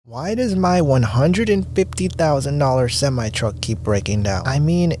Why does my $150,000 semi-truck keep breaking down? I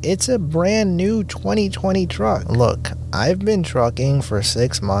mean, it's a brand new 2020 truck. Look, I've been trucking for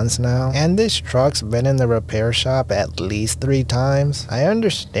 6 months now, and this truck's been in the repair shop at least 3 times. I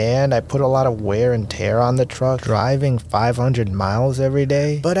understand I put a lot of wear and tear on the truck, driving 500 miles every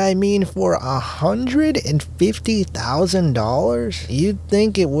day, but I mean, for $150,000, you'd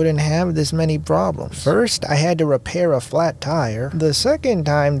think it wouldn't have this many problems. First, I had to repair a flat tire. The second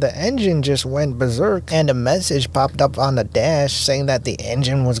time, the engine just went berserk, and a message popped up on the dash saying that the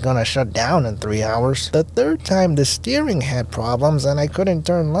engine was gonna shut down in 3 hours. The third time, the steering had problems and I couldn't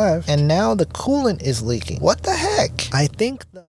turn left, and now the coolant is leaking. What the heck? I think the